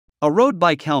A road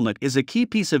bike helmet is a key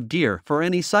piece of gear for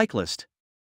any cyclist.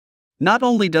 Not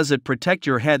only does it protect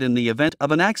your head in the event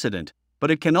of an accident,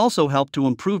 but it can also help to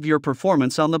improve your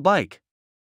performance on the bike.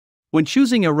 When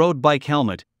choosing a road bike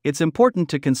helmet, it's important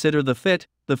to consider the fit,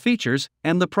 the features,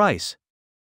 and the price.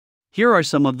 Here are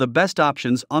some of the best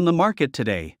options on the market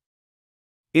today.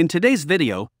 In today's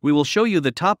video, we will show you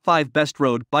the top 5 best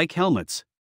road bike helmets.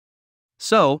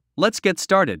 So, let's get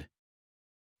started.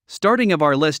 Starting of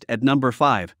our list at number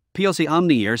 5, POC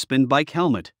Omni Airspin Bike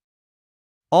Helmet.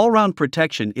 All-round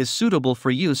protection is suitable for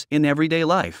use in everyday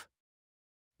life.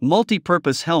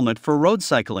 Multi-purpose helmet for road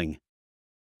cycling.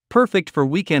 Perfect for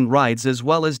weekend rides as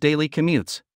well as daily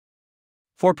commutes.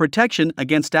 For protection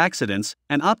against accidents,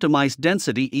 an optimized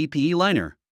density EPE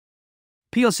liner.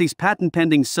 POC's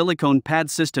patent-pending silicone pad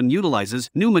system utilizes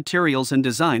new materials and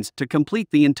designs to complete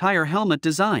the entire helmet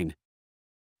design.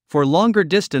 For longer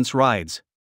distance rides.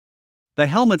 The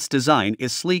helmet's design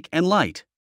is sleek and light.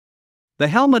 The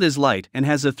helmet is light and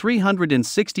has a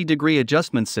 360-degree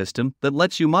adjustment system that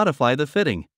lets you modify the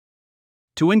fitting.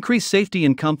 To increase safety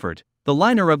and comfort, the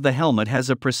liner of the helmet has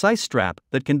a precise strap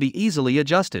that can be easily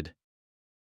adjusted.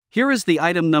 Here is the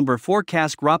item number 4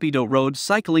 Kask Rapido Road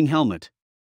Cycling Helmet.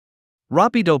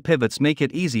 Rapido pivots make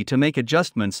it easy to make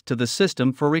adjustments to the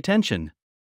system for retention.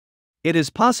 It is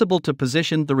possible to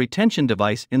position the retention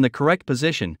device in the correct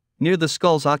position, near the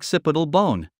skull's occipital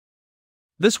bone.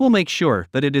 This will make sure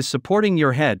that it is supporting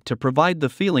your head to provide the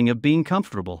feeling of being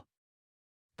comfortable.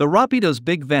 The Rapido's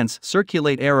big vents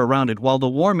circulate air around it while the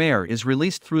warm air is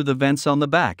released through the vents on the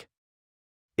back.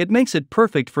 It makes it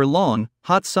perfect for long,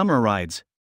 hot summer rides.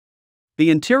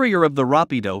 The interior of the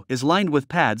Rapido is lined with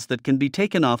pads that can be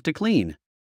taken off to clean.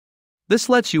 This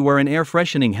lets you wear an air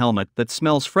freshening helmet that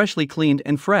smells freshly cleaned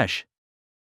and fresh.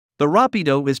 The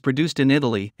Rapido is produced in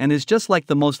Italy and is just like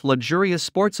the most luxurious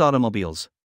sports automobiles.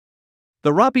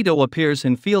 The Rapido appears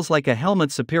and feels like a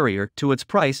helmet superior to its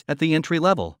price at the entry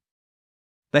level.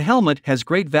 The helmet has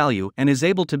great value and is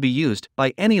able to be used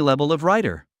by any level of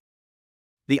rider.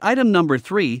 The item number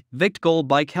 3, VictGoal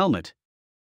Bike Helmet.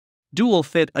 Dual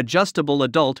Fit Adjustable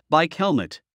Adult Bike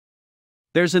Helmet.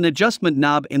 There's an adjustment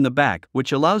knob in the back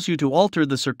which allows you to alter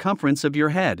the circumference of your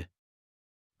head.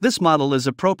 This model is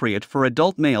appropriate for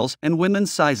adult males and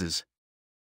women's sizes.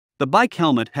 The bike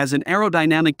helmet has an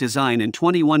aerodynamic design and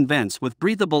 21 vents with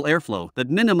breathable airflow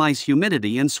that minimize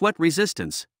humidity and sweat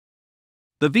resistance.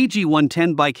 The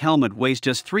VG110 bike helmet weighs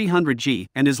just 300 g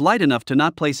and is light enough to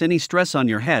not place any stress on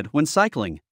your head when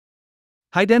cycling.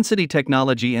 High-density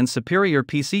technology and superior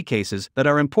PC cases that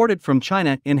are imported from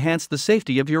China enhance the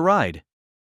safety of your ride.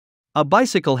 A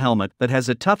bicycle helmet that has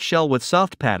a tough shell with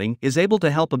soft padding is able to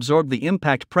help absorb the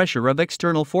impact pressure of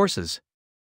external forces.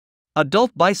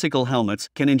 Adult bicycle helmets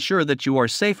can ensure that you are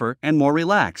safer and more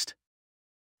relaxed.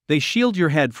 They shield your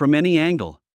head from any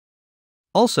angle.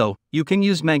 Also, you can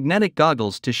use magnetic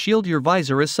goggles to shield your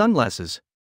visor as sunglasses.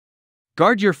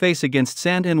 Guard your face against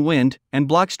sand and wind, and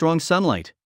block strong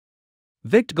sunlight.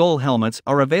 VictGoal helmets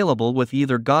are available with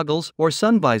either goggles or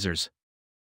sun visors.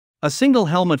 A single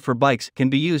helmet for bikes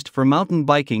can be used for mountain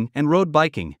biking and road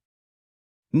biking.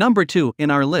 Number 2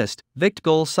 in our list,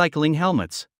 VictGoal Cycling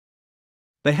Helmets.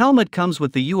 The helmet comes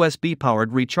with the USB-powered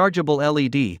rechargeable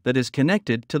LED that is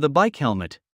connected to the bike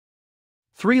helmet.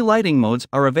 3 lighting modes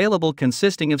are available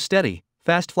consisting of steady,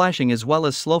 fast flashing as well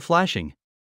as slow flashing.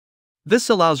 This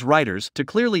allows riders to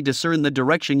clearly discern the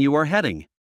direction you are heading.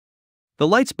 The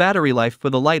light's battery life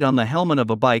for the light on the helmet of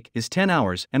a bike is 10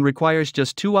 hours and requires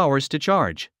just 2 hours to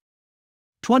charge.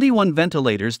 21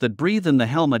 ventilators that breathe in the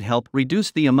helmet help reduce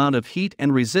the amount of heat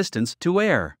and resistance to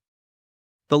air.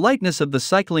 The lightness of the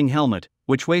cycling helmet,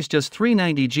 which weighs just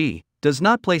 390 g, does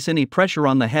not place any pressure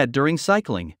on the head during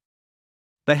cycling.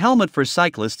 The helmet for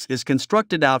cyclists is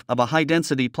constructed out of a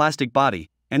high-density plastic body,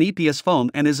 an EPS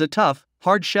foam, and is a tough,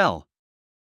 hard shell.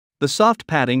 The soft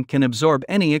padding can absorb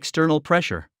any external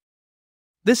pressure.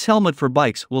 This helmet for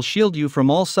bikes will shield you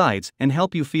from all sides and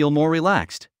help you feel more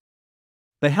relaxed.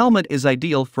 The helmet is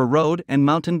ideal for road and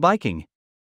mountain biking.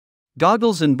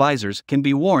 Goggles and visors can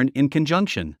be worn in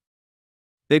conjunction.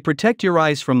 They protect your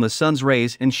eyes from the sun's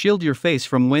rays and shield your face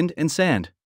from wind and sand.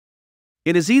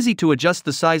 It is easy to adjust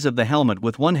the size of the helmet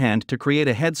with one hand to create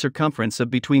a head circumference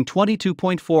of between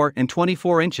 22.4 and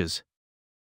 24 inches.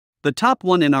 The top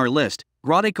one in our list,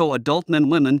 Gradeco Adult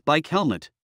Men/Women Bike Helmet.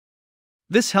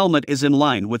 This helmet is in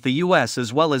line with the US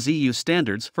as well as EU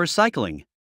standards for cycling.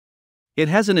 It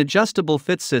has an adjustable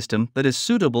fit system that is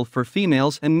suitable for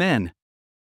females and men.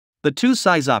 The 2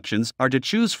 size options are to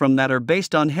choose from that are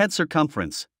based on head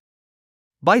circumference.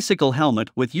 Bicycle helmet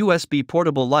with USB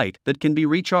portable light that can be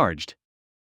recharged.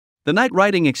 The night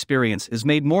riding experience is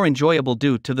made more enjoyable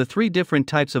due to the 3 different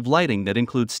types of lighting that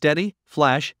include steady,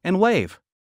 flash, and wave.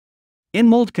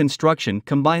 InMold construction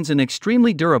combines an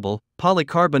extremely durable,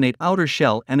 polycarbonate outer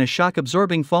shell and a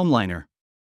shock-absorbing foam liner.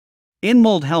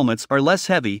 InMold helmets are less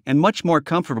heavy and much more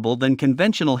comfortable than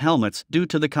conventional helmets due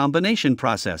to the combination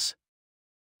process.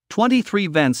 23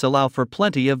 vents allow for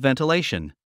plenty of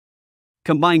ventilation.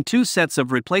 Combine 2 sets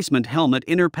of replacement helmet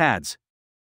inner pads.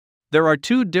 There are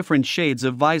 2 different shades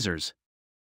of visors.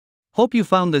 Hope you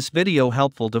found this video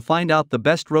helpful to find out the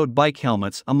best road bike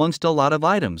helmets amongst a lot of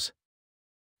items.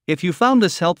 If you found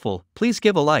this helpful, please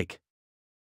give a like.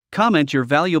 Comment your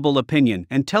valuable opinion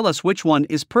and tell us which one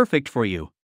is perfect for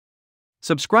you.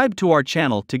 Subscribe to our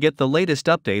channel to get the latest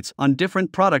updates on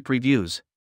different product reviews.